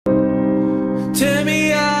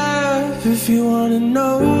you wanna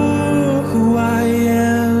know who I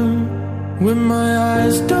am when my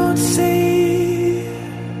eyes don't see,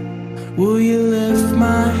 will you lift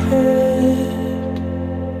my head?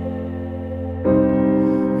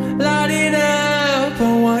 Light it up,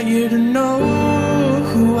 I want you to know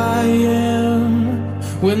who I am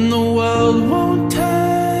when the world won't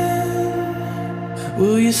turn,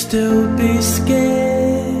 will you still be scared?